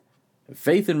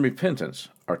Faith and repentance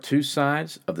are two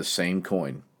sides of the same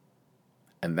coin,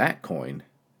 and that coin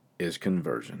is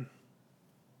conversion.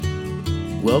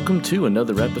 Welcome to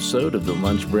another episode of the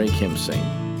Lunch Break Hymn Sing,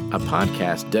 a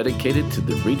podcast dedicated to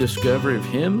the rediscovery of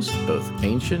hymns, both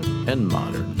ancient and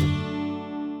modern.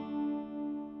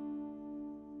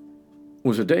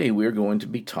 Well, today we are going to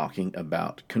be talking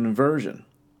about conversion.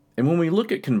 And when we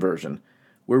look at conversion,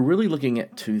 we're really looking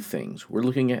at two things. We're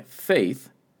looking at faith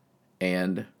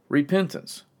and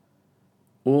repentance.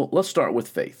 Well, let's start with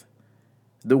faith.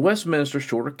 The Westminster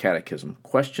Shorter Catechism,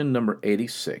 question number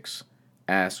 86,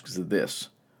 asks this: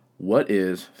 what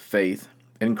is faith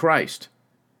in Christ?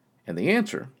 And the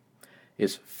answer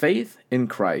is faith in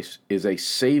Christ is a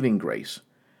saving grace,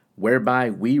 whereby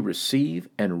we receive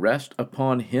and rest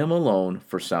upon Him alone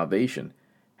for salvation,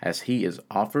 as He is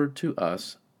offered to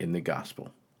us in the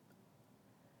gospel.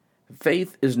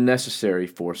 Faith is necessary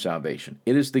for salvation.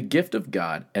 It is the gift of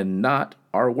God and not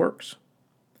our works.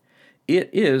 It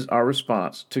is our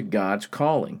response to God's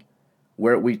calling,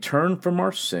 where we turn from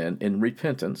our sin in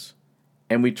repentance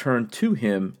and we turn to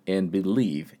Him and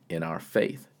believe in our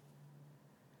faith.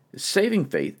 Saving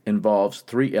faith involves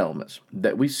three elements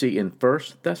that we see in 1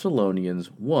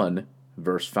 Thessalonians 1,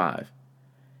 verse 5.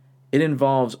 It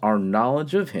involves our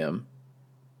knowledge of Him,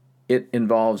 it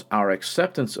involves our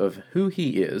acceptance of who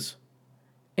He is,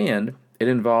 and it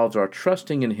involves our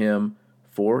trusting in Him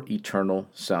for eternal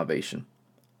salvation.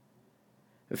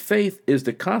 Faith is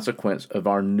the consequence of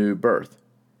our new birth.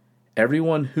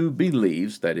 Everyone who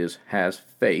believes, that is, has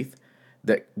faith,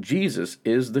 that Jesus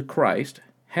is the Christ,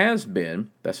 has been,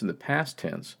 that's in the past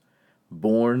tense,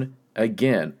 born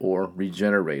again or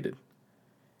regenerated.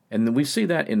 And then we see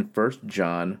that in 1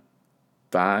 John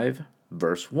 5,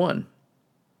 verse 1.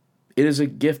 It is a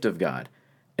gift of God,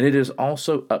 and it is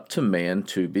also up to man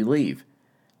to believe.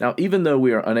 Now, even though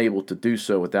we are unable to do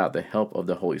so without the help of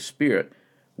the Holy Spirit,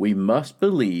 we must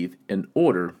believe in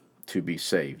order to be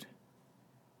saved.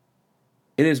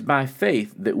 It is by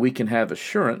faith that we can have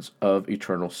assurance of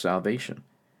eternal salvation.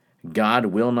 God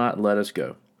will not let us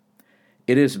go.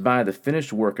 It is by the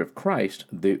finished work of Christ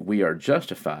that we are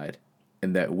justified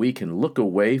and that we can look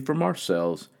away from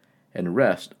ourselves and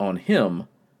rest on Him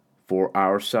for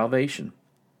our salvation.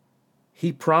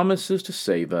 He promises to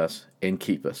save us and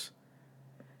keep us,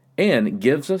 and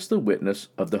gives us the witness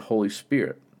of the Holy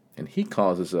Spirit, and He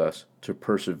causes us to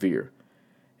persevere.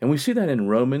 And we see that in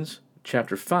Romans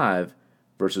chapter 5,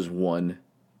 verses 1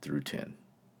 through 10.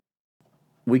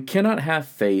 We cannot have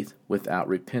faith without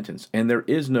repentance, and there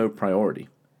is no priority.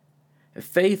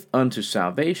 Faith unto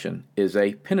salvation is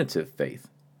a penitent faith.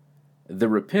 The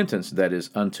repentance that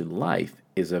is unto life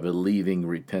is a believing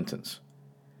repentance.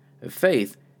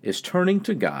 Faith is turning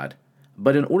to God,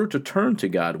 but in order to turn to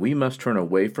God, we must turn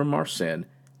away from our sin,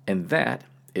 and that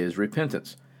is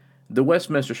repentance. The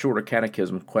Westminster Shorter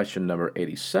Catechism, question number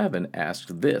 87,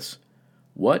 asks this: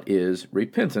 what is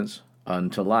repentance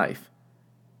unto life?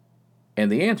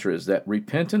 And the answer is that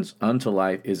repentance unto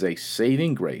life is a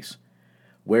saving grace,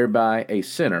 whereby a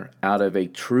sinner, out of a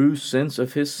true sense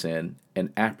of his sin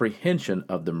and apprehension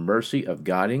of the mercy of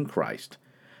God in Christ,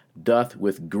 doth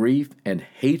with grief and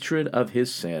hatred of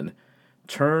his sin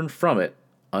turn from it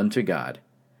unto God,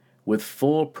 with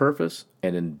full purpose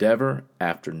and endeavor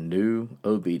after new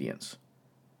obedience.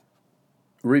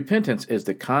 Repentance is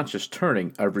the conscious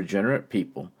turning of regenerate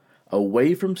people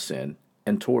away from sin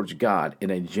and towards God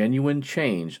in a genuine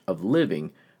change of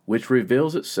living, which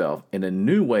reveals itself in a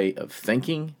new way of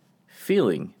thinking,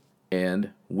 feeling,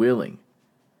 and willing.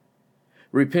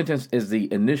 Repentance is the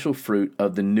initial fruit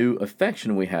of the new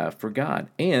affection we have for God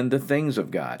and the things of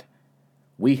God.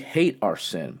 We hate our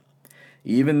sin,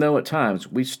 even though at times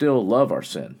we still love our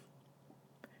sin.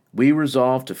 We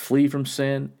resolve to flee from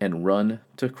sin and run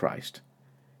to Christ.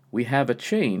 We have a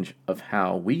change of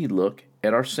how we look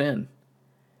at our sin.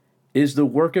 It is the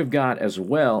work of God as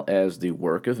well as the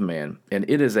work of man, and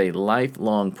it is a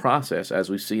lifelong process, as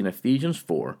we see in Ephesians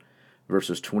 4,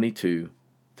 verses 22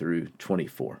 through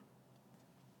 24.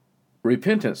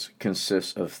 Repentance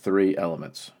consists of three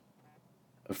elements.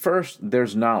 First,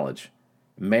 there's knowledge.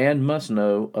 Man must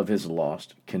know of his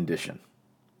lost condition.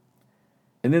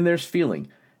 And then there's feeling.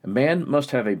 Man must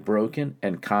have a broken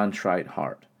and contrite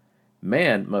heart.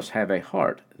 Man must have a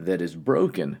heart that is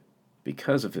broken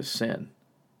because of his sin.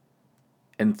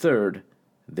 And third,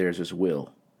 there's his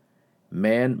will.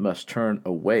 Man must turn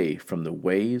away from the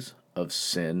ways of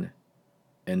sin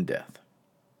and death.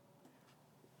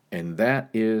 And that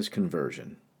is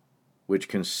conversion, which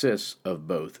consists of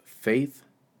both faith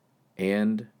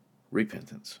and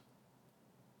repentance.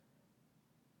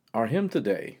 Our hymn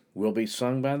today will be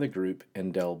sung by the group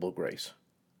Indelible Grace.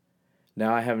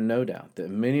 Now, I have no doubt that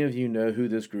many of you know who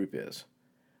this group is,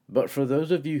 but for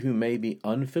those of you who may be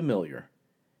unfamiliar,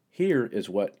 here is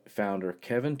what founder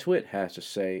Kevin Twitt has to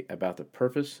say about the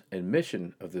purpose and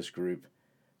mission of this group,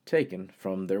 taken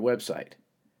from their website.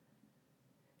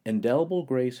 Indelible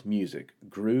Grace Music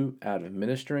grew out of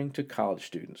ministering to college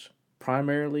students,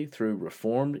 primarily through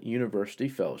Reformed University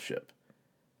Fellowship.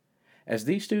 As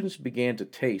these students began to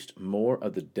taste more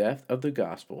of the depth of the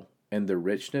gospel and the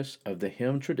richness of the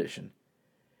hymn tradition,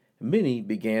 many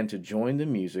began to join the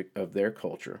music of their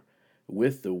culture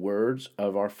with the words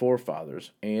of our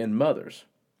forefathers and mothers,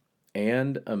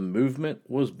 and a movement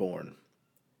was born.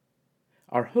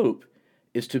 Our hope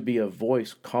is to be a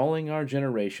voice calling our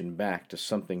generation back to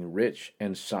something rich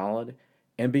and solid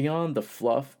and beyond the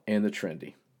fluff and the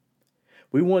trendy.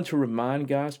 We want to remind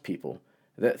God's people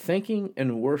that thinking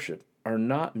and worship are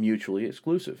not mutually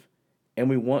exclusive, and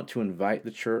we want to invite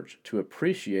the church to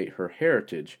appreciate her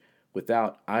heritage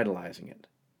without idolizing it.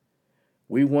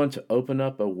 We want to open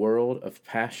up a world of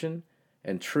passion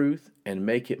and truth and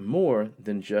make it more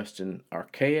than just an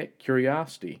archaic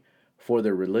curiosity for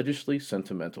the religiously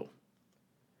sentimental.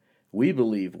 We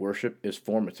believe worship is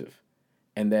formative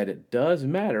and that it does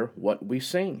matter what we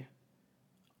sing.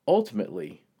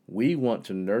 Ultimately, we want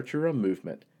to nurture a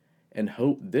movement and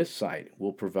hope this site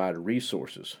will provide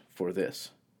resources for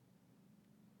this.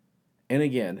 And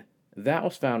again, that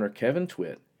was founder Kevin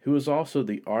Twitt, who is also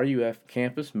the RUF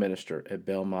campus minister at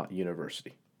Belmont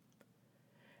University.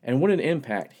 And what an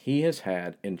impact he has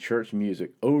had in church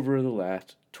music over the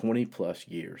last 20 plus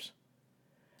years.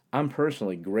 I'm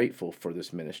personally grateful for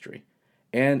this ministry,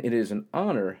 and it is an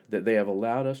honor that they have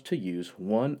allowed us to use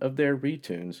one of their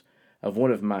retunes of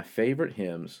one of my favorite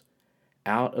hymns,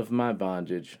 Out of My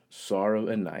Bondage, Sorrow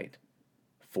and Night,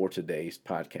 for today's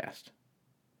podcast.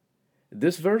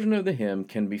 This version of the hymn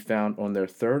can be found on their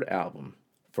third album,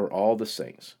 For All the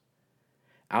Saints.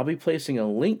 I'll be placing a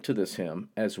link to this hymn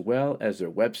as well as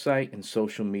their website and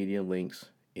social media links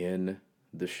in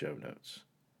the show notes.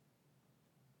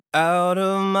 Out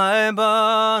of my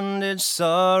bondage,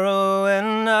 sorrow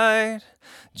and night,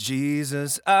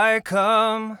 Jesus I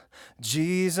come,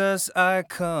 Jesus I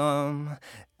come.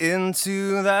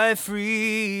 Into thy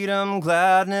freedom,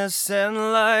 gladness and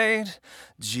light,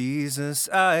 Jesus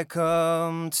I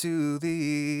come to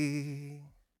thee.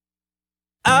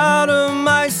 Out of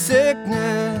my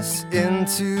sickness,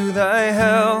 into thy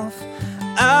health,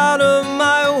 out of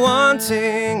my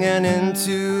wanting and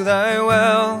into thy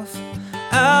wealth,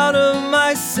 out of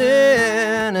my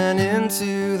sin and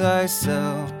into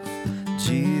thyself,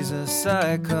 Jesus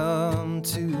I come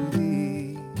to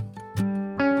thee.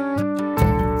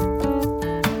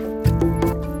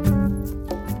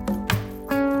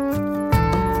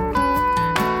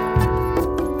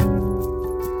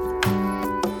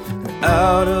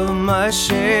 Out of my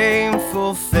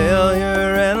shameful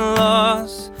failure and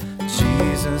loss,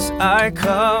 Jesus I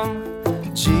come,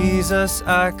 Jesus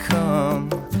I come.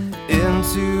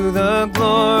 Into the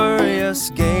glorious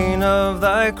gain of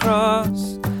thy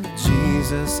cross,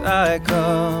 Jesus I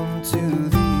come to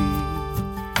thee.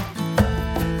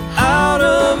 Out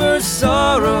of her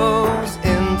sorrows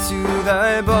into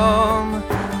thy balm,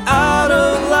 out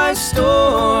of life's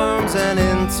storms and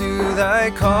into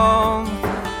thy calm,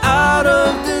 out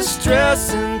of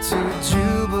distress into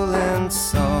jubilant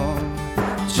song,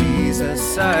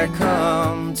 Jesus I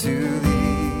come to thee.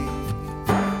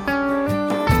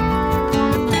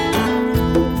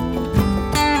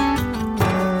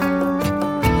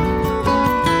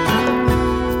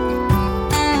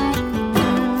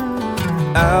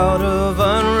 Out of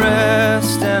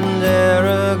unrest and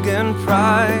arrogant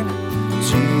pride,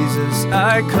 Jesus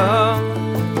I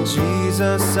come,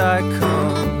 Jesus I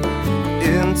come.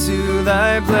 Into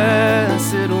thy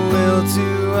blessed will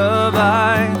to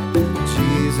abide,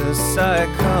 Jesus I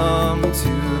come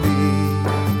to thee.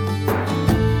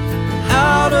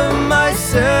 Out of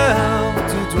myself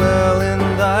to dwell in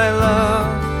thy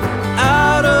love,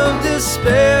 out of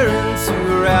despair into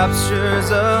raptures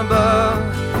above,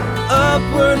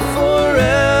 upward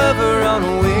forever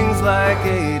on wings like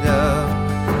a dove,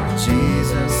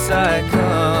 Jesus I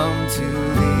come to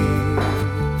thee.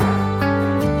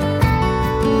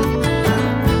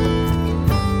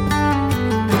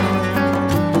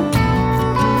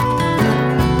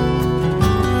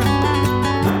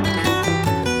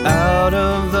 Out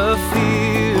of the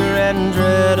fear and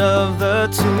dread of the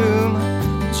tomb,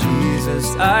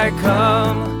 Jesus I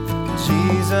come,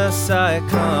 Jesus I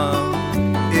come.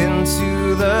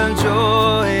 Into the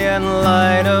joy and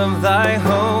light of thy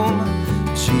home,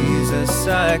 Jesus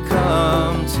I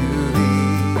come to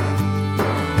thee.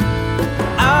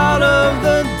 Out of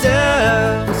the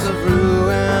depths of ruin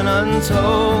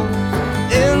untold,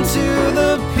 into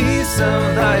the peace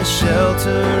of thy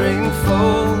sheltering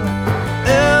fold,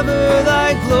 ever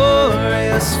thy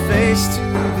glorious face to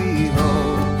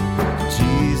behold.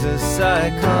 Jesus,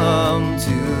 I come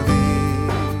to thee.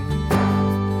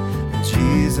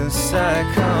 Jesus, I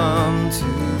come to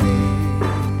thee.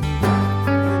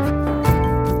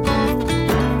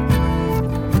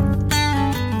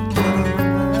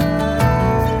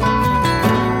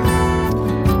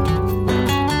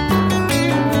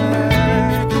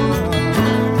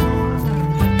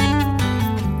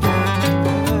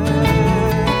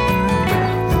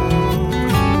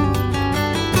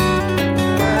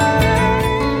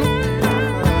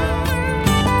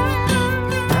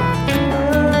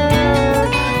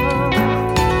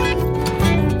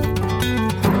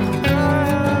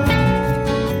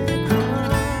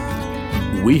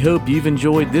 We hope you've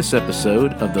enjoyed this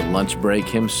episode of the Lunch Break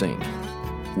Hymn Sing.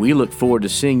 We look forward to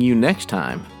seeing you next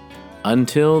time.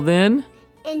 Until then,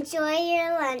 enjoy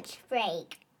your lunch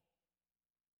break.